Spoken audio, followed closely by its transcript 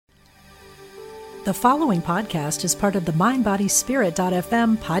The following podcast is part of the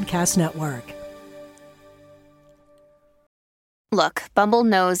MindBodySpirit.fm podcast network. Look, Bumble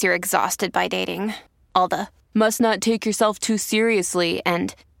knows you're exhausted by dating. All the, must not take yourself too seriously,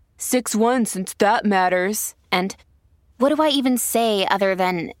 and 6'1" since that matters, and what do I even say other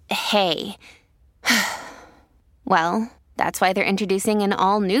than, hey? Well, that's why they're introducing an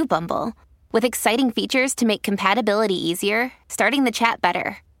all-new Bumble, with exciting features to make compatibility easier, starting the chat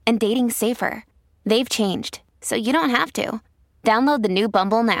better, and dating safer. They've changed, so you don't have to. Download the new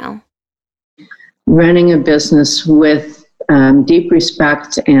Bumble now. Running a business with deep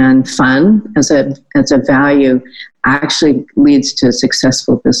respect and fun as a value actually leads to a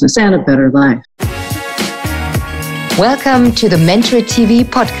successful business and a better life. Welcome to the Mentor TV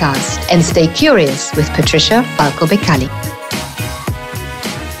podcast, and stay curious with Patricia, Falco, Beccalli.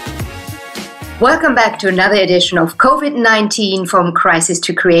 Welcome back to another edition of COVID-19 from Crisis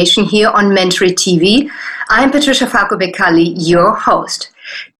to Creation here on Mentor TV. I'm Patricia Falco Beccalli, your host.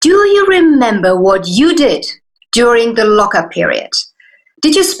 Do you remember what you did during the lockup period?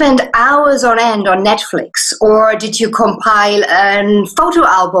 Did you spend hours on end on Netflix, or did you compile a photo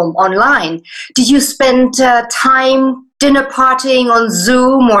album online? Did you spend time dinner partying on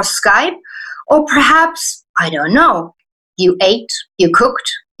Zoom or Skype? Or perhaps, I don't know, you ate, you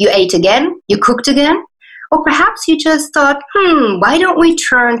cooked, you ate again, you cooked again? Or perhaps you just thought, why don't we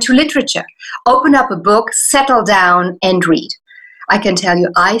turn to literature? Open up a book, settle down, and read. I can tell you,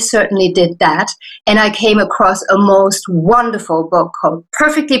 I certainly did that, and I came across a most wonderful book called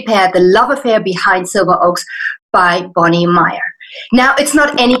Perfectly Paired, The Love Affair Behind Silver Oaks by Bonny Meyer. Now, it's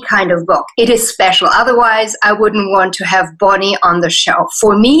not any kind of book. It is special. Otherwise, I wouldn't want to have Bonny on the show.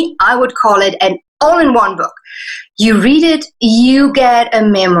 For me, I would call it an all-in-one book. You read it, you get a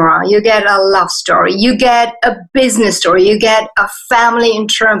memoir, you get a love story, you get a business story, you get a family in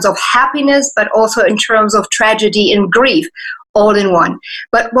terms of happiness, but also in terms of tragedy and grief, all in one.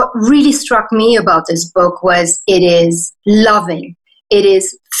 But what really struck me about this book was it is loving, it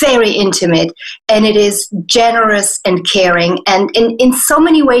is very intimate, and it is generous and caring, and in so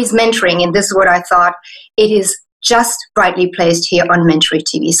many ways mentoring, and this is what I thought, it is just rightly placed here on Mentor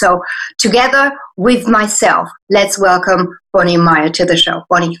TV. So together with myself, let's welcome Bonny Meyer to the show.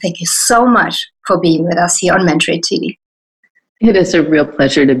 Bonny, thank you so much for being with us here on Mentor TV. It is a real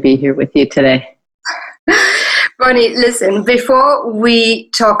pleasure to be here with you today. Bonny, listen, before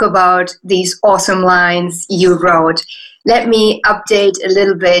we talk about these awesome lines you wrote, let me update a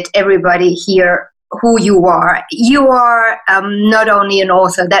little bit everybody here who you are. You are not only an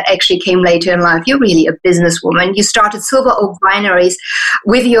author, that actually came later in life. You're really a businesswoman. You started Silver Oak Wineries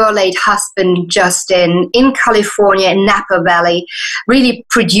with your late husband, Justin, in California, in Napa Valley, really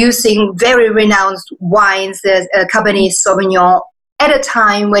producing very renowned wines, the Cabernet Sauvignon, at a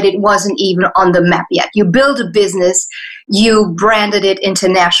time when it wasn't even on the map yet. You built a business, you branded it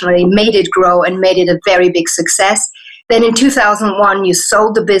internationally, made it grow, and made it a very big success. Then in 2001, you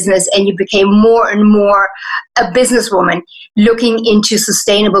sold the business and you became more and more a businesswoman looking into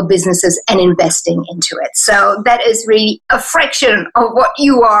sustainable businesses and investing into it. So that is really a fraction of what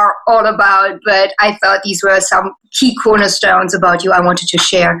you are all about. But I thought these were some key cornerstones about you I wanted to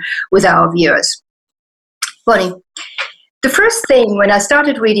share with our viewers. Bonny, the first thing when I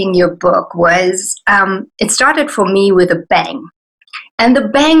started reading your book was, it started for me with a bang. And the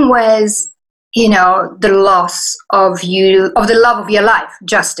bang was, the loss of you, of the love of your life,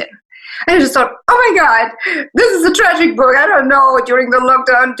 Justin. And I just thought, oh my God, this is a tragic book. I don't know, during the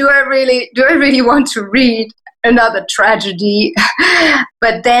lockdown, do I really want to read another tragedy?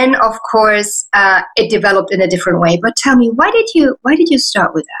 But then, of course, it developed in a different way. But tell me, why did you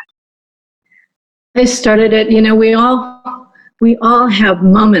start with that? I started it, we all have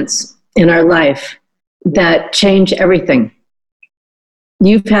moments in our life that change everything.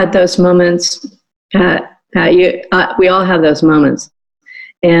 You've had those moments, Pat. We all have those moments.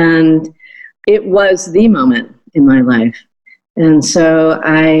 And it was the moment in my life. And so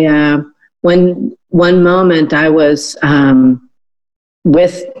one moment I was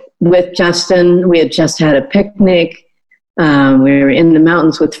with Justin. We had just had a picnic. We were in the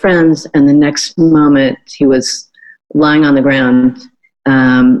mountains with friends. And the next moment he was lying on the ground,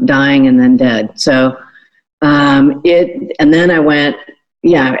 dying and then dead. So and then I went,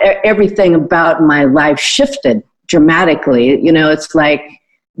 everything about my life shifted dramatically. It's like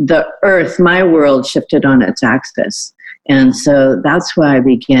the earth, my world, shifted on its axis. And so that's why I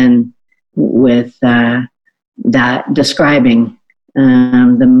begin with that, describing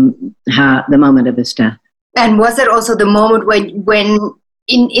the moment of his death. And was that also the moment when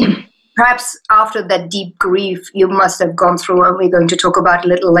in perhaps after that deep grief you must have gone through, and we're going to talk about a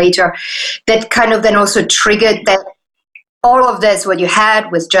little later, that kind of then also triggered that all of this, what you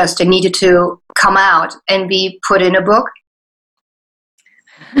had with Justin, needed to come out and be put in a book?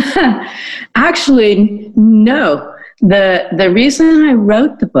 Actually, no. The reason I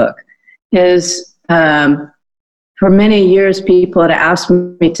wrote the book is for many years people had asked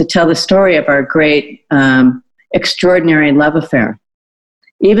me to tell the story of our great, extraordinary love affair.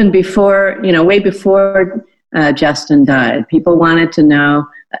 Even before, way before Justin died, people wanted to know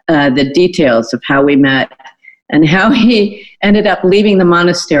the details of how we met and how he ended up leaving the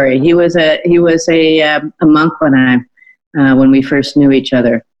monastery. He was a monk when we first knew each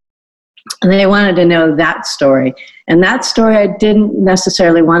other. And they wanted to know that story. And that story I didn't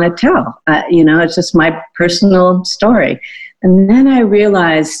necessarily want to tell. It's just my personal story. And then I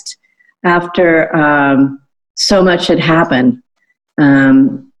realized after so much had happened,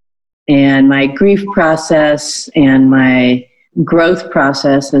 and my grief process and my growth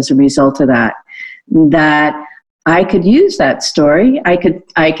process as a result of that I could use that story. I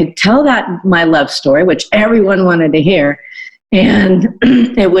could tell that my love story, which everyone wanted to hear. And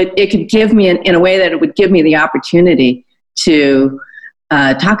it could give me, in a way that it would give me the opportunity to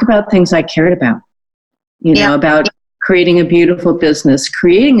talk about things I cared about, about creating a beautiful business,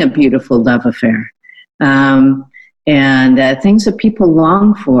 creating a beautiful love affair, and things that people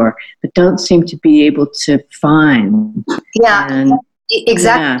long for but don't seem to be able to find. Yeah,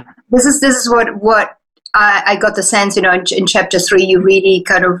 exactly. Yeah. This is what I got the sense, in chapter 3, you really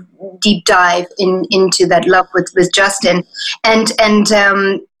kind of deep dive into that love with Justin. And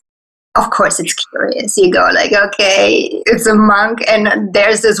of course it's curious. You go like, okay, it's a monk and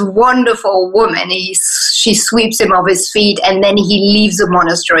there's this wonderful woman. She sweeps him off his feet and then he leaves the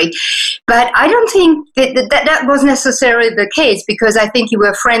monastery. But I don't think that was necessarily the case, because I think you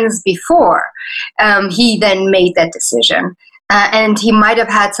were friends before he then made that decision. And he might have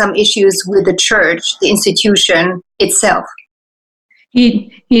had some issues with the church, the institution itself.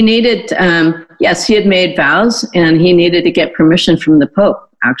 He needed, yes, he had made vows, and he needed to get permission from the Pope,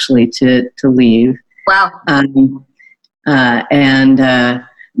 actually, to leave. Wow.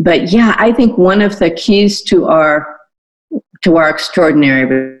 But yeah, I think one of the keys to our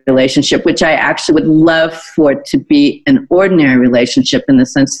extraordinary relationship, which I actually would love for it to be an ordinary relationship, in the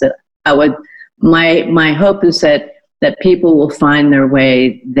sense that my hope is that people will find their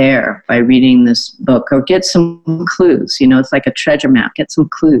way there by reading this book, or get some clues. It's like a treasure map. Get some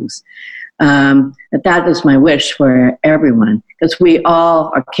clues. That is my wish for everyone, because we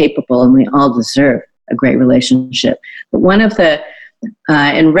all are capable and we all deserve a great relationship. But one of the,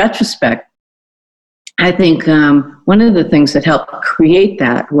 in retrospect, I think one of the things that helped create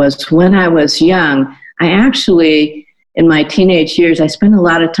that was when I was young, I actually, in my teenage years, I spent a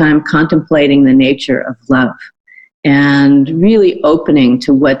lot of time contemplating the nature of love, and really opening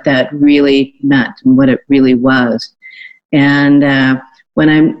to what that really meant and what it really was. And when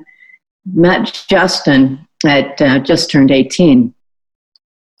I met Justin at just turned 18,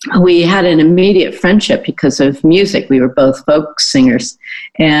 we had an immediate friendship because of music. We were both folk singers,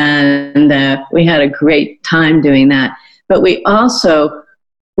 and we had a great time doing that. But we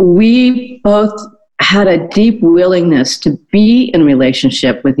both had a deep willingness to be in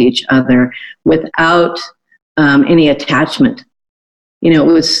relationship with each other without any attachment. It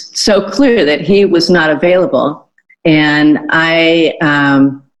was so clear that he was not available, and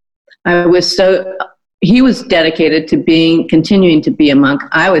he was dedicated to continuing to be a monk.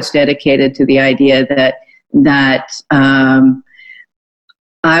 I was dedicated to the idea that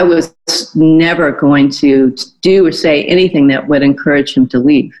I was never going to do or say anything that would encourage him to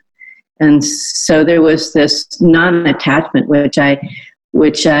leave. And so there was this non-attachment, which I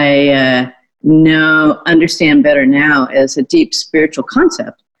understand better now as a deep spiritual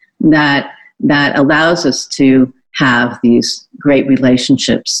concept that allows us to have these great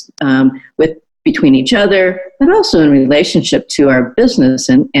relationships between each other, but also in relationship to our business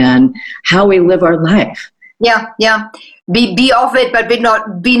and how we live our life. Yeah. Be of it, but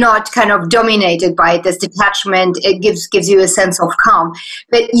be not kind of dominated by it. This detachment, it gives you a sense of calm.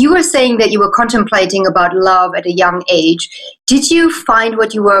 But you were saying that you were contemplating about love at a young age. Did you find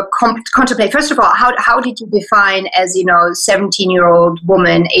what you were contemplating? First of all, how did you define as 17-year-old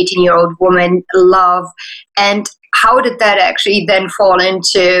woman, 18-year-old woman love, and how did that actually then fall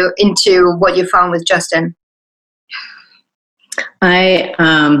into what you found with Justin?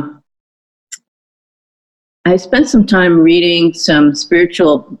 I spent some time reading some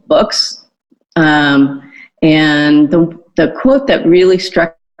spiritual books, and the quote that really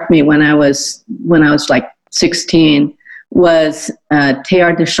struck me when I was like 16 was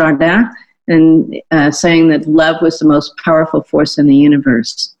Teilhard de Chardin, and saying that love was the most powerful force in the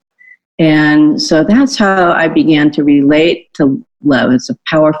universe. And so that's how I began to relate to love as a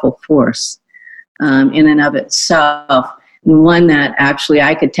powerful force in and of itself, and one that actually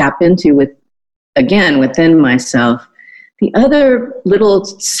I could tap into within myself. The other little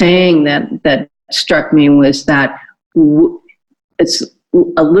saying that struck me was that it's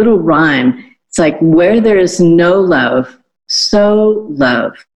a little rhyme. It's like, where there is no love, sow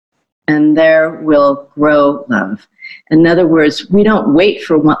love, and there will grow love. In other words, we don't wait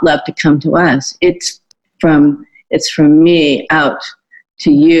for love to come to us. It's from me out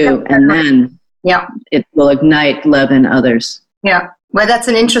to you, and then it will ignite love in others. Yeah. Well, that's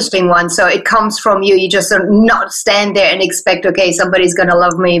an interesting one. So it comes from you. You just not stand there and expect, okay, somebody's going to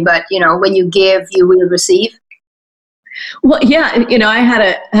love me. But, when you give, you will receive. Well, yeah. I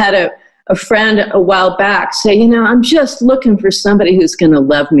had a friend a while back say, I'm just looking for somebody who's going to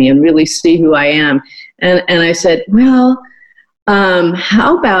love me and really see who I am. And I said, well,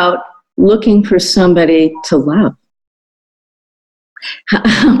 how about looking for somebody to love?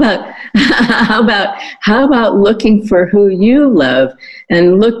 How about looking for who you love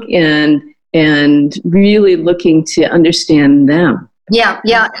and look and really looking to understand them? Yeah.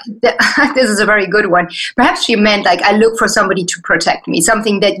 This is a very good one. Perhaps you meant like, I look for somebody to protect me,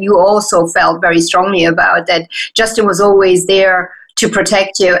 something that you also felt very strongly about, that Justin was always there to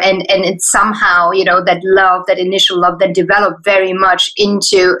protect you. And it's somehow, that love, that initial love that developed very much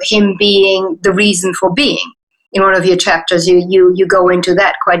into him being the reason for being. In one of your chapters, you go into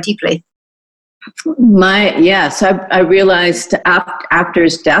that quite deeply. I realized after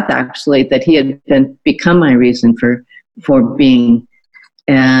his death, actually, that he had become my reason for being.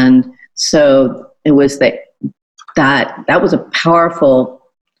 And so it was that was a powerful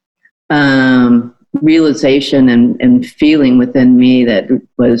realization and feeling within me that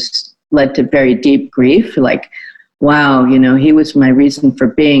led to very deep grief. Like, wow, he was my reason for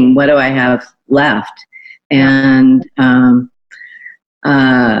being. What do I have left? And I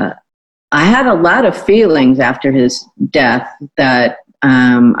had a lot of feelings after his death that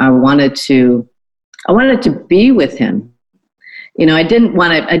I wanted to be with him. I didn't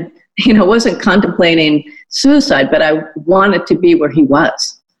want to. I wasn't contemplating suicide, but I wanted to be where he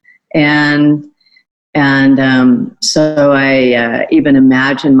was, and so I even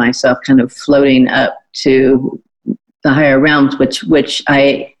imagined myself kind of floating up to the higher realms, which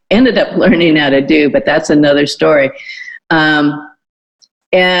I ended up learning how to do, but that's another story. And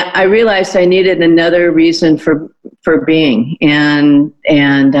I realized I needed another reason for being, and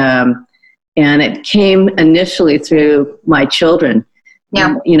it came initially through my children.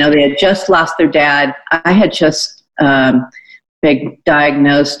 Yeah. They had just lost their dad. I had just been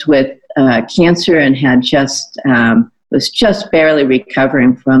diagnosed with cancer and had was just barely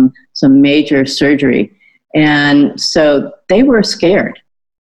recovering from some major surgery, and so they were scared.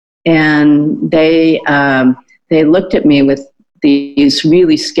 And they looked at me with these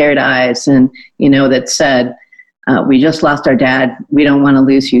really scared eyes, and that said, "We just lost our dad. We don't want to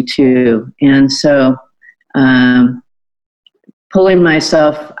lose you too." And so, pulling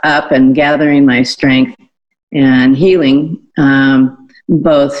myself up and gathering my strength and healing,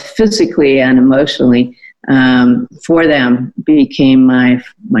 both physically and emotionally, for them became my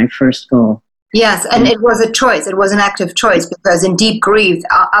first goal. Yes, and it was a choice. It was an active choice, because in deep grief,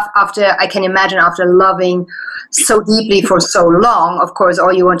 after loving so deeply for so long, of course,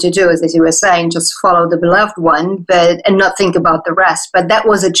 all you want to do is, as you were saying, just follow the beloved one, and not think about the rest. But that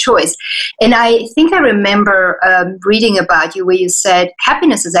was a choice. And I think I remember reading about you where you said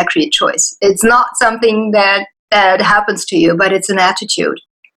happiness is actually a choice. It's not something that happens to you, but it's an attitude.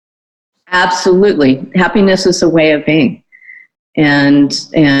 Absolutely. Happiness is a way of being. And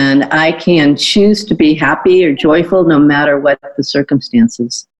I can choose to be happy or joyful no matter what the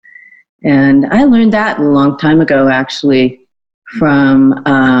circumstances. And I learned that a long time ago, actually, from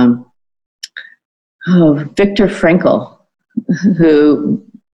Viktor Frankl, who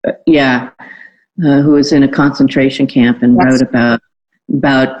was in a concentration camp and wrote about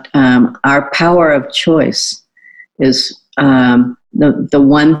our power of choice is the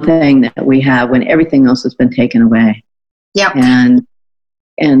one thing that we have when everything else has been taken away. Yeah,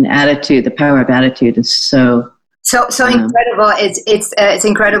 and attitude, the power of attitude is so incredible. It's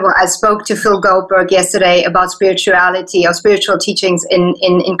incredible. I spoke to Phil Goldberg yesterday about spirituality or spiritual teachings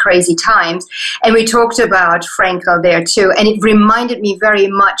in crazy times, and we talked about Frankl there too. And it reminded me very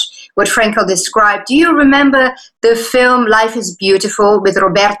much what Frankl described. Do you remember the film Life is Beautiful with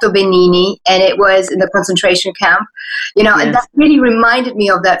Roberto Benigni? And it was in the concentration camp, Yes. And that really reminded me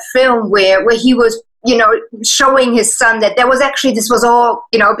of that film where he was showing his son that this was all,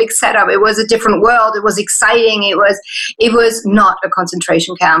 a big setup. It was a different world. It was exciting. It was not a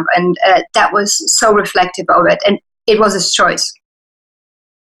concentration camp. And that was so reflective of it. And it was his choice.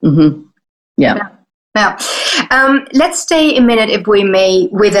 Mm-hmm. Yeah. Now, let's stay a minute, if we may,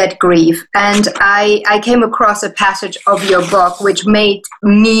 with that grief. And I came across a passage of your book which made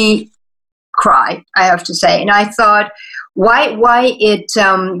me cry, I have to say. And I thought, why it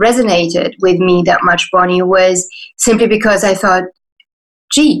resonated with me that much, Bonny, was simply because I thought,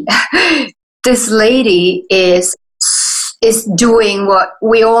 gee, this lady is doing what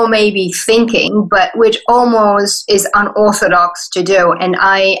we all may be thinking, but which almost is unorthodox to do. And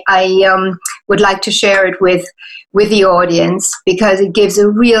I would like to share it with the audience, because it gives a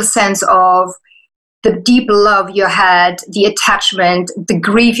real sense of the deep love you had, the attachment, the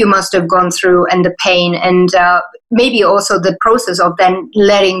grief you must have gone through, and the pain, and maybe also the process of then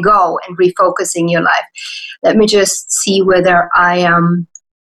letting go and refocusing your life. Let me just see whether I am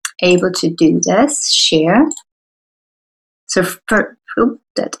able to do this. Share. So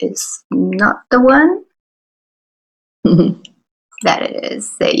that is not the one. That it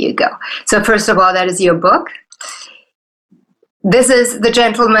is. There you go. So first of all, that is your book. This is the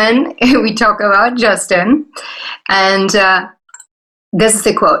gentleman we talk about, Justin. And this is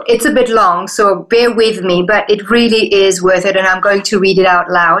the quote. It's a bit long, so bear with me, but it really is worth it, and I'm going to read it out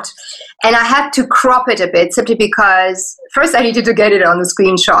loud. And I had to crop it a bit, simply because first I needed to get it on the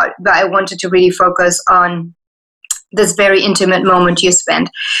screenshot, but I wanted to really focus on this very intimate moment you spent.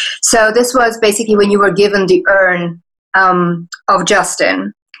 So this was basically when you were given the urn of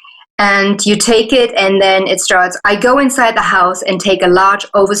Justin. And you take it, and then it starts, I go inside the house and take a large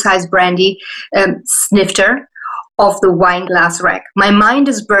oversized brandy snifter off the wine glass rack. My mind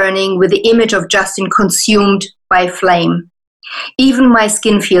is burning with the image of Justin consumed by flame. Even my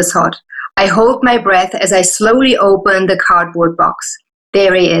skin feels hot. I hold my breath as I slowly open the cardboard box.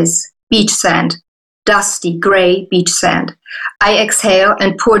 There he is, beach sand, dusty gray beach sand. I exhale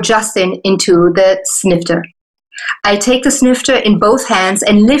and pour Justin into the snifter. I take the snifter in both hands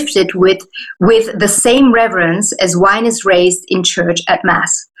and lift it with the same reverence as wine is raised in church at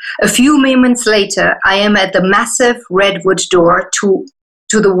Mass. A few moments later, I am at the massive redwood door to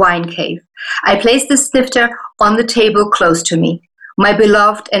the wine cave. I place the snifter on the table close to me. My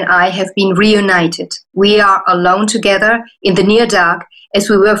beloved and I have been reunited. We are alone together in the near dark as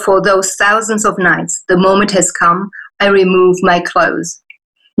we were for those thousands of nights. The moment has come. I remove my clothes.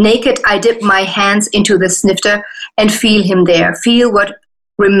 Naked, I dip my hands into the snifter and feel him there. Feel what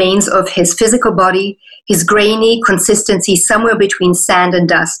remains of his physical body, his grainy consistency somewhere between sand and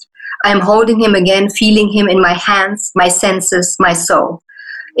dust. I am holding him again, feeling him in my hands, my senses, my soul.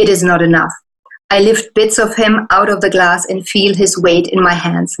 It is not enough. I lift bits of him out of the glass and feel his weight in my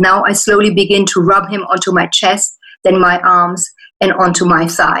hands. Now I slowly begin to rub him onto my chest, then my arms, and onto my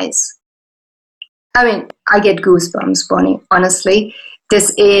thighs. I mean, I get goosebumps, Bonny, honestly.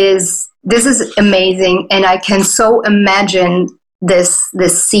 This is amazing, and I can so imagine this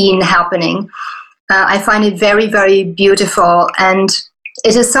scene happening. I find it very, very beautiful, and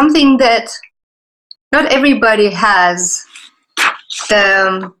it is something that not everybody has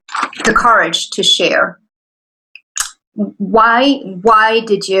the courage to share. Why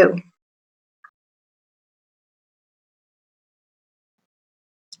did you?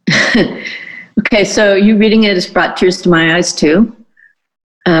 Okay, so you reading it has brought tears to my eyes too.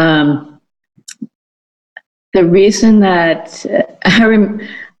 The reason that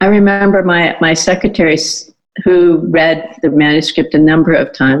I remember my secretary, who read the manuscript a number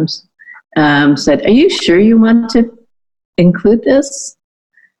of times, said, "Are you sure you want to include this?"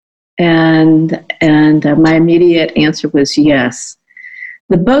 And my immediate answer was yes.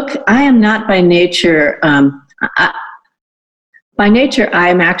 The book, I am not by nature. By nature, I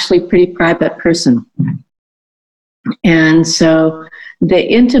am actually a pretty private person, and so the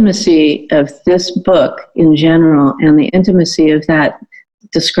intimacy of this book in general, and the intimacy of that,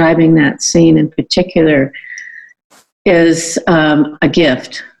 describing that scene in particular, is a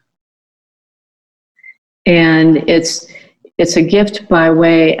gift. And it's a gift by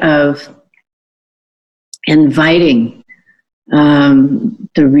way of inviting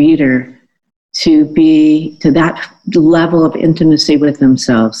the reader to be to that level of intimacy with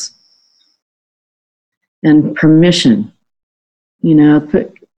themselves and permission.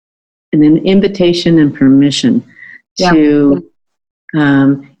 Put an invitation and permission to,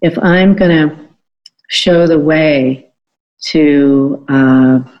 if I'm going to show the way to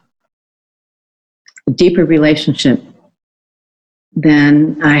a deeper relationship,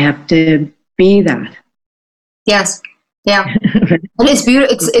 then I have to be that. Yes. Yeah, and it's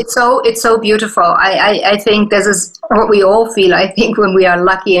beautiful. It's so beautiful. I think this is what we all feel. I think when we are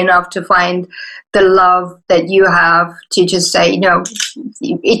lucky enough to find the love that you have, to just say,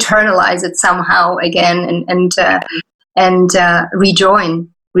 eternalize it somehow again, and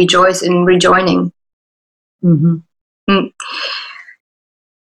rejoice in rejoining. Mm-hmm. Mm.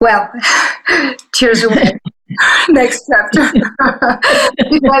 Well, tears away. Next chapter.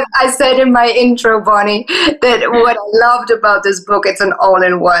 Because I said in my intro, Bonny, that what I loved about this book, it's an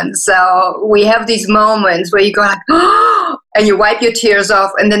all-in-one. So we have these moments where you go like, oh, and you wipe your tears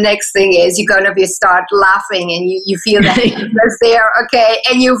off, and the next thing is you're going to start laughing, and you feel that happiness there, okay,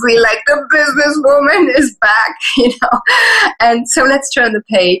 and you feel like the businesswoman is back, And so let's turn the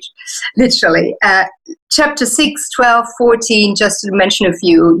page, literally. Chapter 6, 12, 14, just to mention a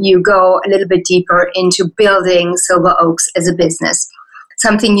few, you go a little bit deeper into building Silver Oaks as a business.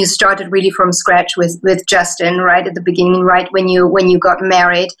 Something you started really from scratch with Justin right at the beginning, right when you got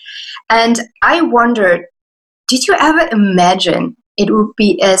married. And I wondered, did you ever imagine it would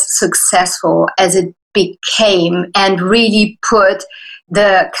be as successful as it became and really put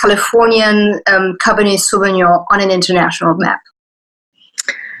the Californian Cabernet Sauvignon on an international map?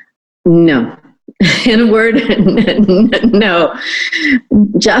 No. In a word, no.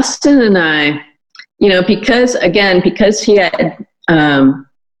 Justin and I, because he had,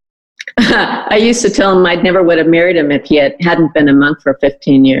 I used to tell him I never would have married him if he hadn't been a monk for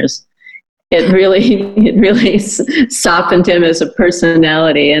 15 years. It really softened him as a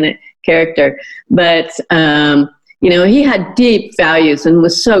personality and a character. But, he had deep values and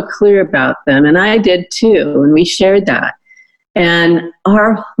was so clear about them. And I did too. And we shared that. And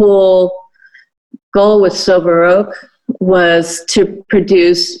our whole goal with Silver Oak was to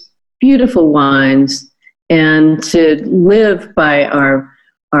produce beautiful wines and to live by our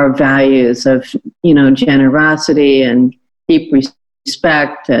values of, generosity and deep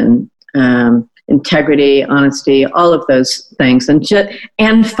respect and integrity, honesty, all of those things, and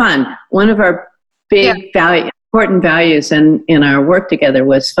fun. One of our big important values in our work together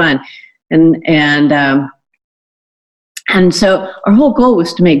was fun, and so our whole goal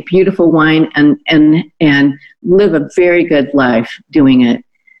was to make beautiful wine and live a very good life doing it.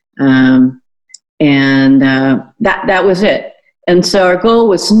 That was it. And so our goal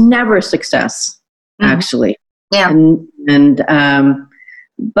was never success, actually. Yeah.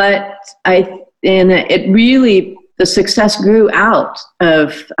 But the success grew out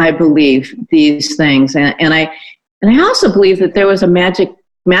of, I believe, these things. And I also believe that there was a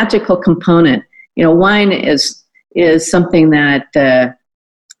magical component. Wine is something that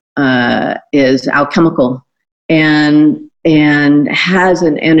is alchemical and has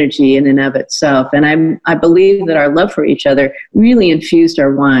an energy in and of itself. And I believe that our love for each other really infused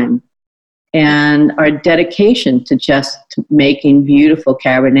our wine, and our dedication to just making beautiful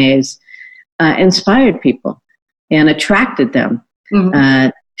Cabernets inspired people and attracted them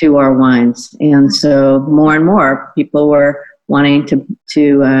to our wines. And so more and more people were wanting to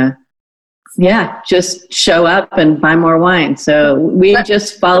just show up and buy more wine. So we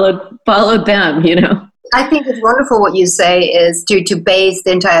just followed them, I think it's wonderful what you say is to base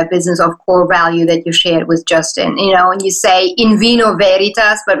the entire business of core value that you shared with Justin, and you say in vino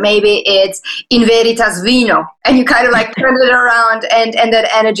veritas, but maybe it's in veritas vino, and you kind of like turned it around and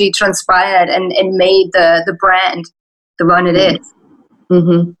that energy transpired and made the brand the one it is.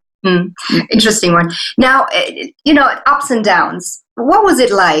 Mm-hmm. Interesting one. Now, ups and downs. What was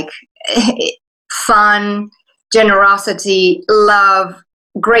it like? Fun, generosity, love,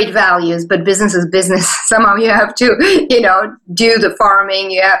 great values, but business is business. Somehow you have to, do the farming.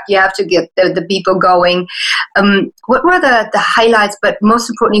 You have to get the people going. What were the highlights? But most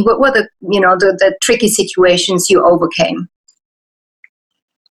importantly, what were the tricky situations you overcame?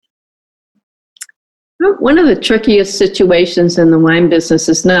 One of the trickiest situations in the wine business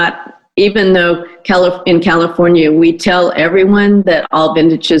is not, even though in California we tell everyone that all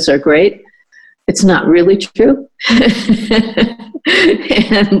vintages are great, it's not really true.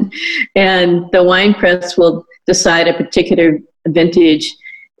 and the wine press will decide a particular vintage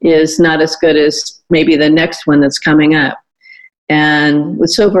is not as good as maybe the next one that's coming up. And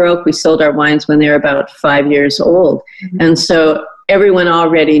with Silver Oak, we sold our wines when they were about 5 years old. And so everyone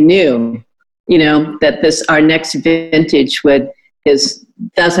already knew, that our next vintage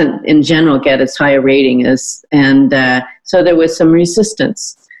doesn't in general get as high a rating as, and so there was some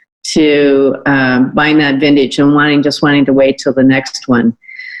resistance to buying that vintage and wanting to wait till the next one.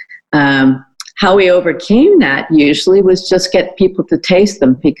 How we overcame that usually was just get people to taste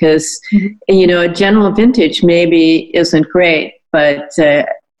them, because a general vintage maybe isn't great, but a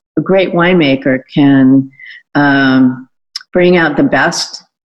great winemaker can bring out the best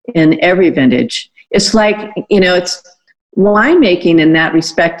in every vintage. It's like, it's winemaking in that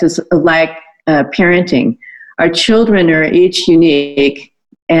respect is like parenting. Our children are each unique,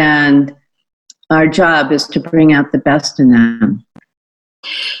 and our job is to bring out the best in them.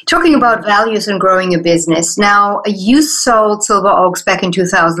 Talking about values and growing a business. Now, you sold Silver Oaks back in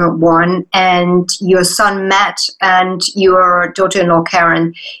 2001, and your son Matt and your daughter-in-law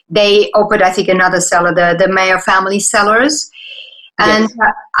Karen, they opened, I think, another cellar, the Meyer family cellars. And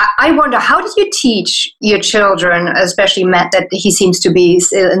yes. I wonder, how did you teach your children, especially Matt, that he seems to be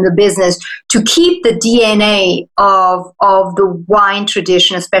in the business, to keep the DNA of the wine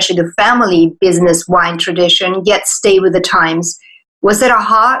tradition, especially the family business wine tradition, yet stay with the times? Was that a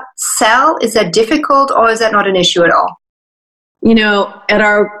hard sell? Is that difficult, or is that not an issue at all? At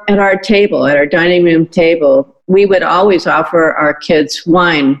our table, at our dining room table, we would always offer our kids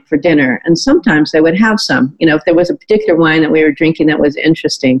wine for dinner, and sometimes they would have some. If there was a particular wine that we were drinking that was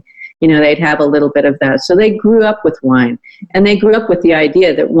interesting, they'd have a little bit of that. So they grew up with wine, and they grew up with the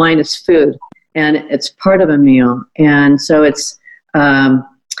idea that wine is food, and it's part of a meal, and so it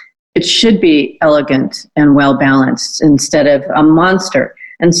should be elegant and well balanced instead of a monster.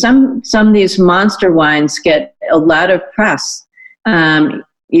 And some of these monster wines get a lot of press.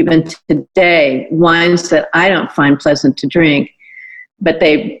 Even today, wines that I don't find pleasant to drink, but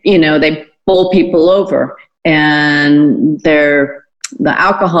they bowl people over, and the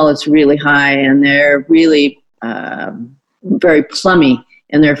alcohol is really high, and they're really very plummy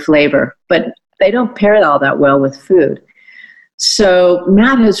in their flavor, but they don't pair all that well with food. So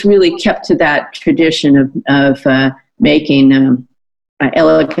Matt has really kept to that tradition of making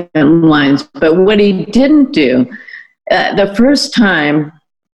elegant wines. But what he didn't do, the first time,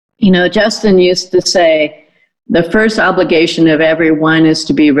 Justin used to say, the first obligation of every wine is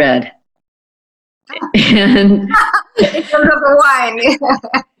to be red. And in terms of the wine.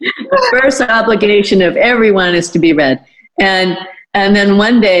 The first obligation of everyone is to be red. And then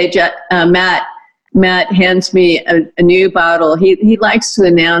one day, Matt hands me a new bottle. He likes to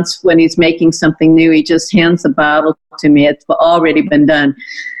announce when he's making something new. He just hands the bottle to me. It's already been done.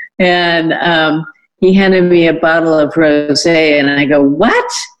 And he handed me a bottle of rosé, and I go,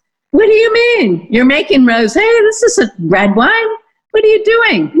 "What? What do you mean? You're making rosé? This is a red wine? What are you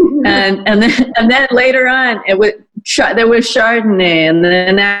doing?" And then later on, there was Chardonnay, and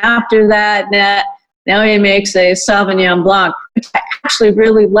then after that, now he makes a Sauvignon Blanc, which I actually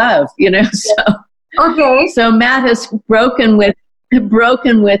really love. So. Okay. So Matt has broken with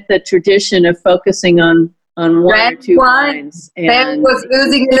the tradition of focusing on one red or two wines. And was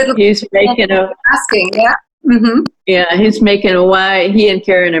losing a little. He's making asking, yeah. Mm-hmm. Yeah, he's making he and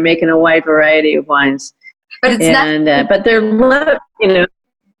Karen are making a wide variety of wines. But it's but they're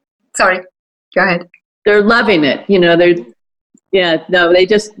Sorry, go ahead. They're loving it.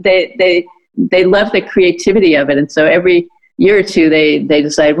 They love the creativity of it, and so every year or two, they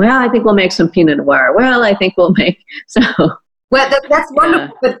decide, well, I think we'll make some Pinot Noir. Well, I think we'll make so. Well, that's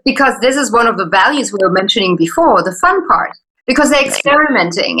wonderful, but because this is one of the values we were mentioning before, the fun part. Because they're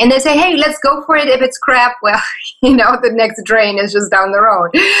experimenting, and they say, hey, let's go for it. If it's crap, well, the next drain is just down the road.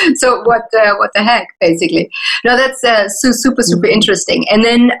 So what the heck, basically. No, that's super interesting. And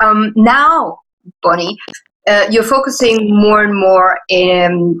then now, Bonny, you're focusing more and more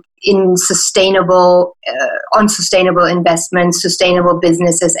in sustainable investments, sustainable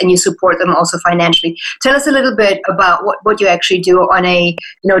businesses, and you support them also financially. Tell us a little bit about what you actually do on a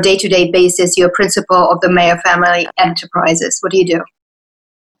day-to-day basis. You're principal of the Meyer Family Enterprises. What do you do?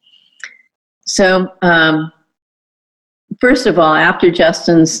 So, first of all, after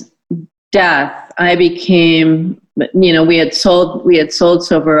Justin's death, I became, we had sold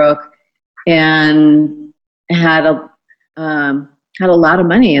Silver Oak and had a lot of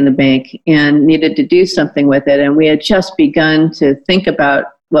money in the bank and needed to do something with it. And we had just begun to think about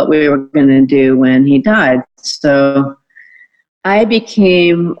what we were going to do when he died. So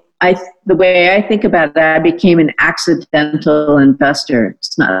the way I think about it, I became an accidental investor.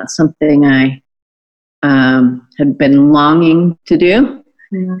 It's not something I had been longing to do.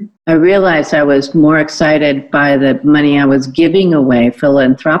 Mm-hmm. I realized I was more excited by the money I was giving away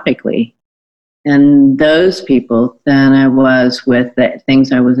philanthropically and those people than I was with the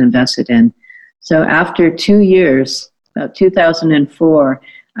things I was invested in. So after 2 years, about 2004,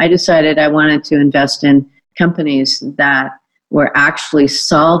 I decided I wanted to invest in companies that were actually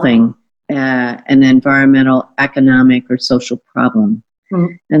solving an environmental, economic, or social problem.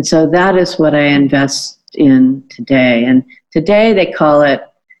 Mm-hmm. And so that is what I invest in today. And today they call it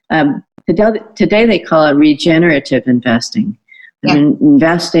regenerative investing. Yeah. I'm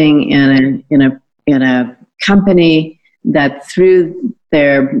investing in a company that through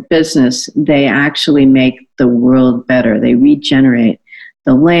their business, they actually make the world better. They regenerate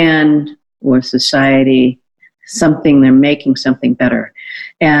the land or society, they're making something better.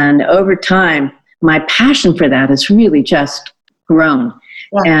 And over time, my passion for that has really just grown.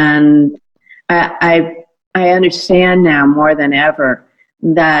 Yeah. And I understand now more than ever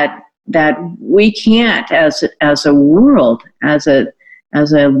that we can't, as a world, as a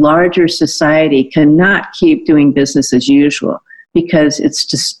larger society, cannot keep doing business as usual, because it's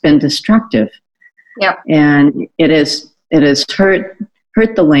just been destructive. Yeah. And it has hurt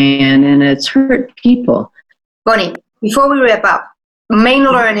the land, and it's hurt people. Bonny, before we wrap up, main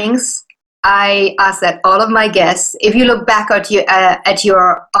learnings. I ask that all of my guests, if you look back at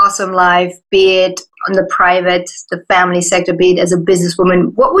your awesome life, be it on the private, the family sector, be it as a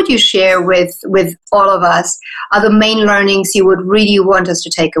businesswoman, what would you share with all of us are the main learnings you would really want us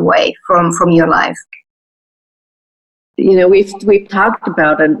to take away from your life? We've talked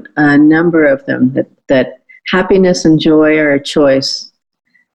about a number of them, that happiness and joy are a choice,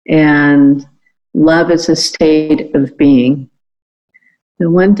 and love is a state of being. The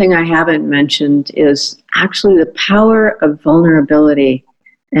one thing I haven't mentioned is actually the power of vulnerability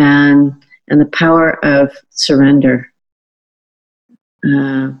and the power of surrender.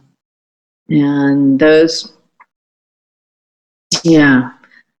 And those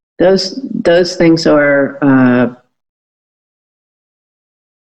things are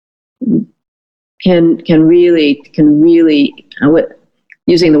can really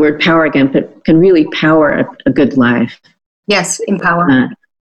using the word power again, but can really power a good life. Yes, empower.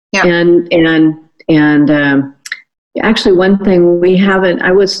 Yeah. And actually, one thing we haven't.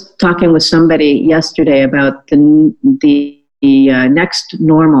 I was talking with somebody yesterday about the next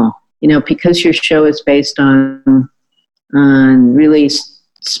normal. Because your show is based on really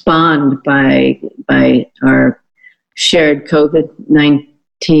spawned by our shared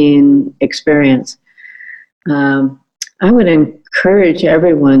COVID-19 experience. I would encourage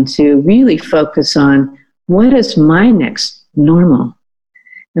everyone to really focus on what is my next normal,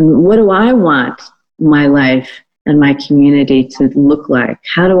 and what do I want my life and my community to look like?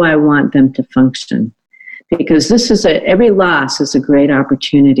 How do I want them to function? Because every loss is a great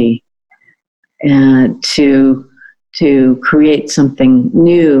opportunity to create something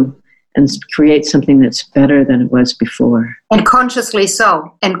new and create something that's better than it was before. And consciously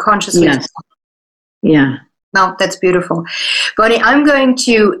so. Yes. Yeah. No, that's beautiful. Bonny, I'm going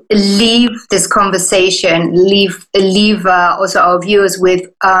to leave this conversation, leave also our viewers with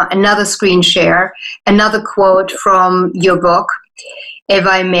another screen share, another quote from your book, if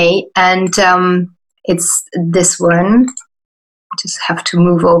I may. And it's this one. Just have to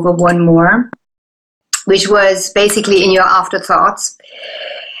move over one more, which was basically in your afterthoughts.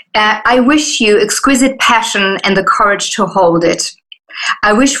 I wish you exquisite passion and the courage to hold it.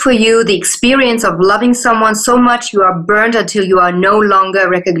 I wish for you the experience of loving someone so much you are burned until you are no longer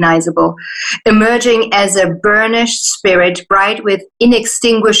recognizable, emerging as a burnished spirit, bright with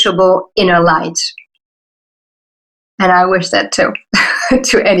inextinguishable inner light. And I wish that too,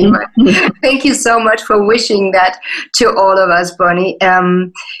 to anyone. Thank you so much for wishing that to all of us, Bonny.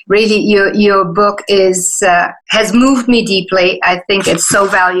 Really, your book has moved me deeply. I think it's so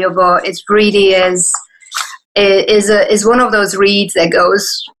valuable. It really is one of those reads that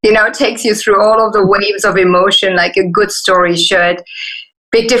goes, takes you through all of the waves of emotion like a good story should.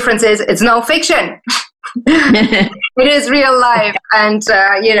 Big difference is it's no fiction. It is real life, and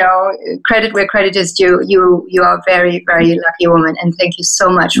credit where credit is due. You are a very, very lucky woman, and thank you so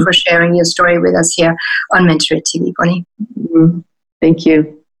much for sharing your story with us here on Mentoring TV, Bonny. Thank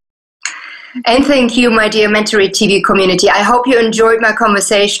you. And thank you, my dear Mentoring TV community. I hope you enjoyed my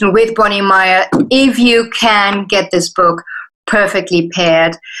conversation with Bonny Meyer. If you can get this book, Perfectly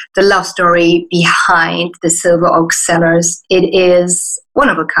Paired, the love story behind the Silver Oak Cellars, it is one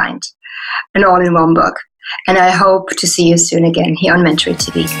of a kind, an all-in-one book. And I hope to see you soon again here on Mentoring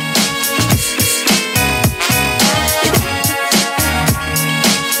TV.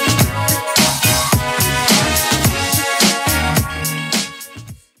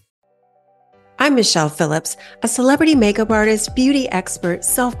 I'm Michelle Phillips, a celebrity makeup artist, beauty expert,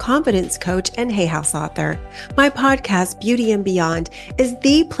 self-confidence coach, and Hay House author. My podcast, Beauty and Beyond, is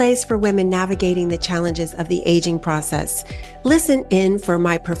the place for women navigating the challenges of the aging process. Listen in for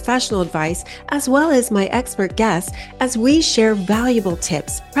my professional advice as well as my expert guests as we share valuable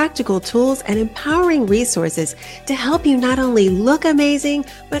tips, practical tools, and empowering resources to help you not only look amazing,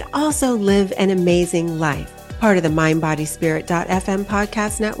 but also live an amazing life. Part of the MindBodySpirit.fm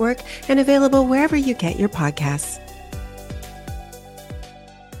podcast network and available wherever you get your podcasts.